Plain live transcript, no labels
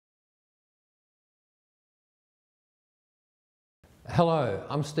Hello,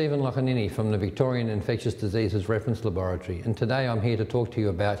 I'm Stephen Locarnini from the Victorian Infectious Diseases Reference Laboratory, and today I'm here to talk to you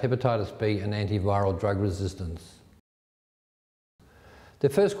about hepatitis B and antiviral drug resistance. The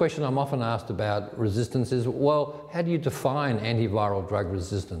first question I'm often asked about resistance is, well, how do you define antiviral drug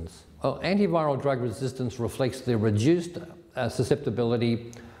resistance? Well, antiviral drug resistance reflects the reduced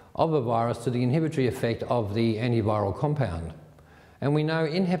susceptibility of a virus to the inhibitory effect of the antiviral compound. And we know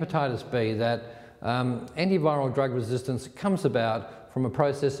in hepatitis B that antiviral drug resistance comes about from a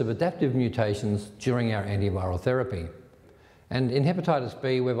process of adaptive mutations during our antiviral therapy. And in hepatitis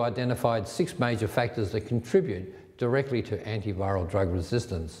B, we've identified 6 major factors that contribute directly to antiviral drug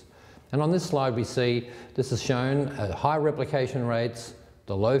resistance. And on this slide we see this is shown at high replication rates,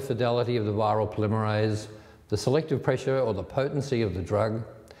 the low fidelity of the viral polymerase, the selective pressure or the potency of the drug,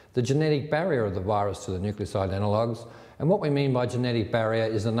 the genetic barrier of the virus to the nucleoside analogues. And what we mean by genetic barrier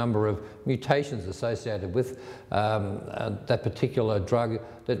is the number of mutations associated with that particular drug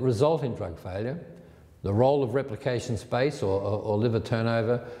that result in drug failure, the role of replication space or liver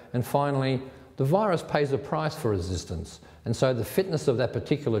turnover, and finally, the virus pays a price for resistance. And so the fitness of that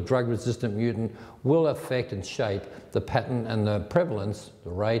particular drug-resistant mutant will affect and shape the pattern and the prevalence,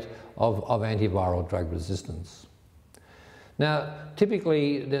 the rate of antiviral drug resistance. Now,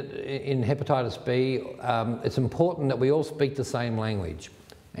 typically in hepatitis B, it's important that we all speak the same language.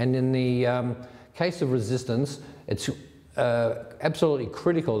 And in the case of resistance, it's absolutely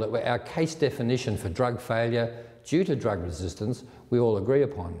critical that our case definition for drug failure due to drug resistance, we all agree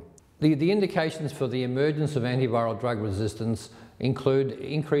upon. The indications for the emergence of antiviral drug resistance include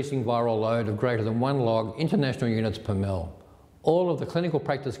increasing viral load of greater than 1 log international units per mil. All of the clinical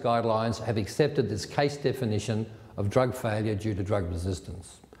practice guidelines have accepted this case definition of drug failure due to drug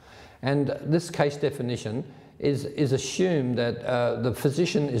resistance. And this case definition is assumed that the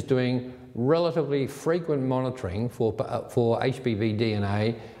physician is doing relatively frequent monitoring for HBV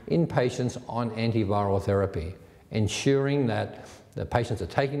DNA in patients on antiviral therapy, ensuring that the patients are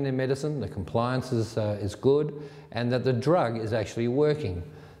taking their medicine, the compliance is good, and that the drug is actually working.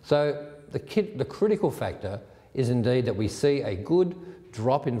 So the critical factor is indeed that we see a good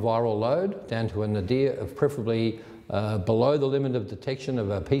drop in viral load down to a nadir of preferably below the limit of detection of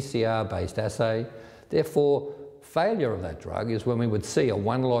a PCR-based assay. Therefore, failure of that drug is when we would see a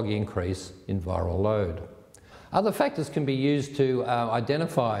 1 log increase in viral load. Other factors can be used to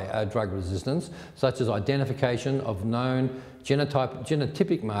identify drug resistance, such as identification of known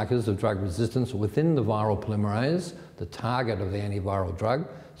genotypic markers of drug resistance within the viral polymerase, the target of the antiviral drug,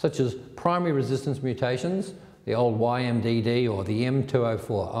 such as primary resistance mutations, the old YMDD or the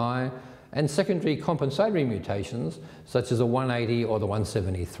M204I, and secondary compensatory mutations such as the 180 or the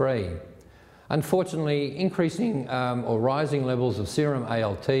 173. Unfortunately, increasing or rising levels of serum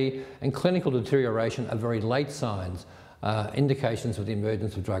ALT and clinical deterioration are very late signs, indications of the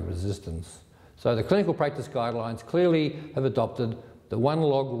emergence of drug resistance. So the clinical practice guidelines clearly have adopted the 1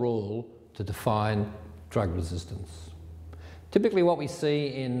 log rule to define drug resistance. Typically what we see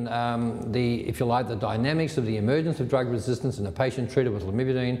in if you like, the dynamics of the emergence of drug resistance in a patient treated with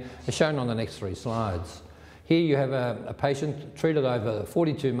lamivudine are shown on the next 3 slides. Here you have a patient treated over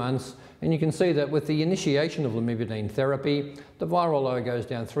 42 months, and you can see that with the initiation of lamivudine therapy, the viral load goes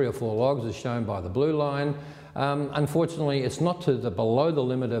down 3 or 4 logs as shown by the blue line. Unfortunately, it's not to below the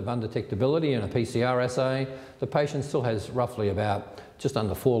limit of undetectability in a PCR assay. The patient still has roughly about just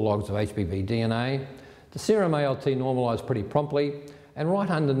under 4 logs of HBV DNA. The serum ALT normalised pretty promptly, and right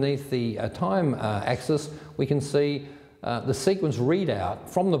underneath the time axis we can see the sequence readout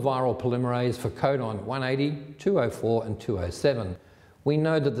from the viral polymerase for codon 180, 204 and 207. We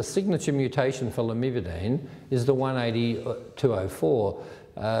know that the signature mutation for lamivudine is the 180, 204,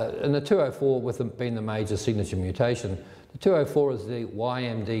 and the 204 being the major signature mutation. The 204 is the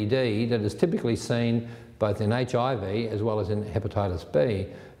YMDD that is typically seen both in HIV as well as in hepatitis B.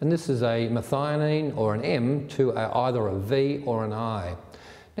 And this is a methionine or an M to either a V or an I.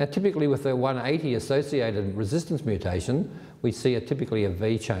 Now typically with the 180 associated resistance mutation, we see typically a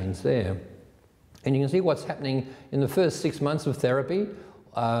V change there. And you can see what's happening in the first 6 months of therapy.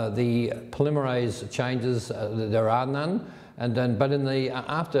 The polymerase changes, there are none. And then, but in the,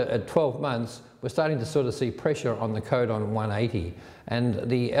 after 12 months, we're starting to sort of see pressure on the codon 180. And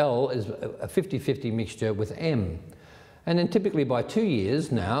the L is a 50-50 mixture with M. And then typically by 2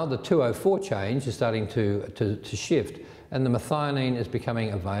 years now, the 204 change is starting to shift, and the methionine is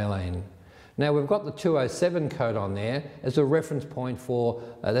becoming a valine. Now we've got the 207 codon there as a reference point for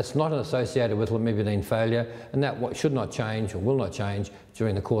that's not associated with lamivudine failure, and that should not change or will not change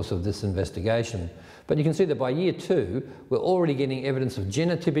during the course of this investigation. But you can see that by year 2, we're already getting evidence of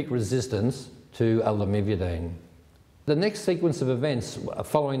genotypic resistance to lamivudine. The next sequence of events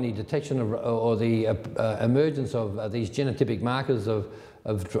following the detection of, or the emergence of these genotypic markers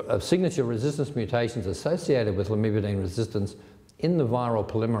of signature resistance mutations associated with lamivudine resistance in the viral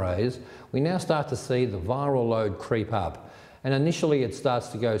polymerase, we now start to see the viral load creep up. And initially it starts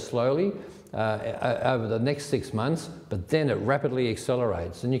to go slowly over the next 6 months, but then it rapidly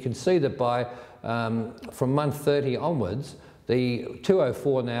accelerates. And you can see that by from month 30 onwards, the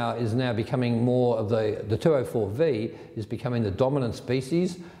 204 is now becoming more of the 204V is becoming the dominant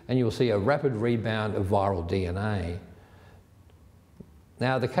species, and you'll see a rapid rebound of viral DNA.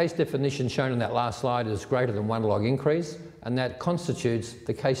 Now, the case definition shown in that last slide is greater than 1 log increase, and that constitutes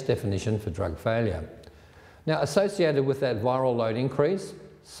the case definition for drug failure. Now, associated with that viral load increase,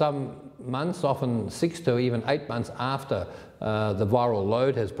 some months, often 6 to even 8 months after the viral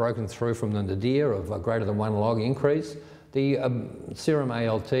load has broken through from the nadir of a greater than 1 log increase, the serum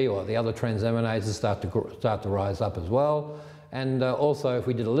ALT or the other transaminases start to rise up as well. And also, if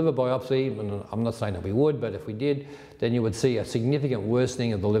we did a liver biopsy, and I'm not saying that we would, but if we did, then you would see a significant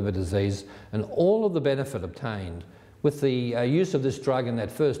worsening of the liver disease, and all of the benefit obtained with the use of this drug in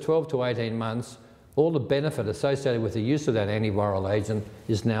that first 12 to 18 months, all the benefit associated with the use of that antiviral agent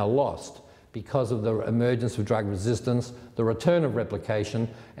is now lost because of the emergence of drug resistance, the return of replication,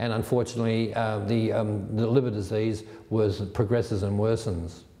 and unfortunately the liver disease progresses and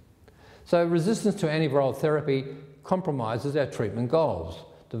worsens. So resistance to antiviral therapy compromises our treatment goals.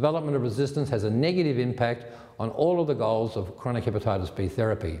 Development of resistance has a negative impact on all of the goals of chronic hepatitis B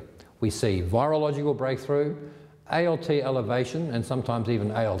therapy. We see virological breakthrough, ALT elevation, and sometimes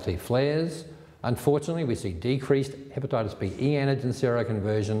even ALT flares. Unfortunately, we see decreased hepatitis B e antigen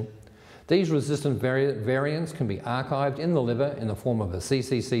seroconversion. These resistant variants can be archived in the liver in the form of a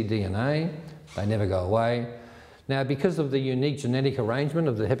cccDNA. They never go away. Now, because of the unique genetic arrangement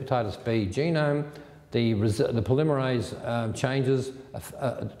of the hepatitis B genome, the polymerase changes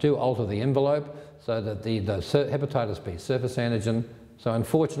do alter the envelope so that the hepatitis B surface antigen. So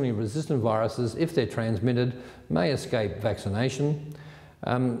unfortunately, resistant viruses, if they're transmitted, may escape vaccination.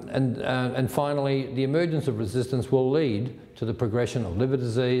 And finally, the emergence of resistance will lead to the progression of liver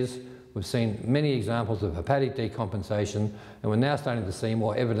disease. We've seen many examples of hepatic decompensation, and we're now starting to see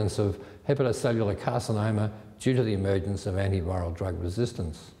more evidence of hepatocellular carcinoma due to the emergence of antiviral drug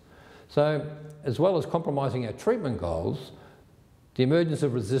resistance. So, as well as compromising our treatment goals, the emergence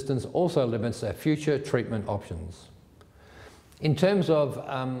of resistance also limits our future treatment options. In terms of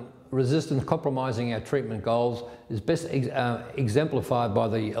resistance compromising our treatment goals is best exemplified by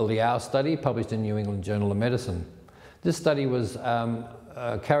the Liao study published in New England Journal of Medicine. This study was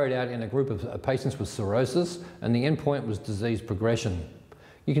carried out in a group of patients with cirrhosis, and the endpoint was disease progression.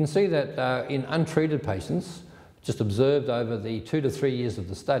 You can see that in untreated patients, just observed over the 2 to 3 years of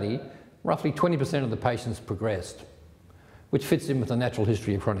the study, roughly 20% of the patients progressed, which fits in with the natural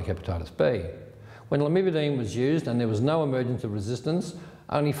history of chronic hepatitis B. When lamivudine was used and there was no emergence of resistance,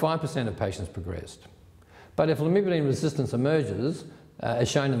 only 5% of patients progressed. But if lamivudine resistance emerges, as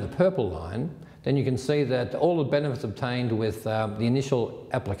shown in the purple line, then you can see that all the benefits obtained with the initial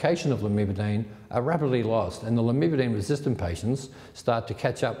application of lamivudine are rapidly lost, and the lamivudine resistant patients start to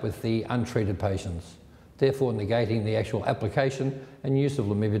catch up with the untreated patients, therefore negating the actual application and use of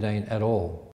lamivudine at all.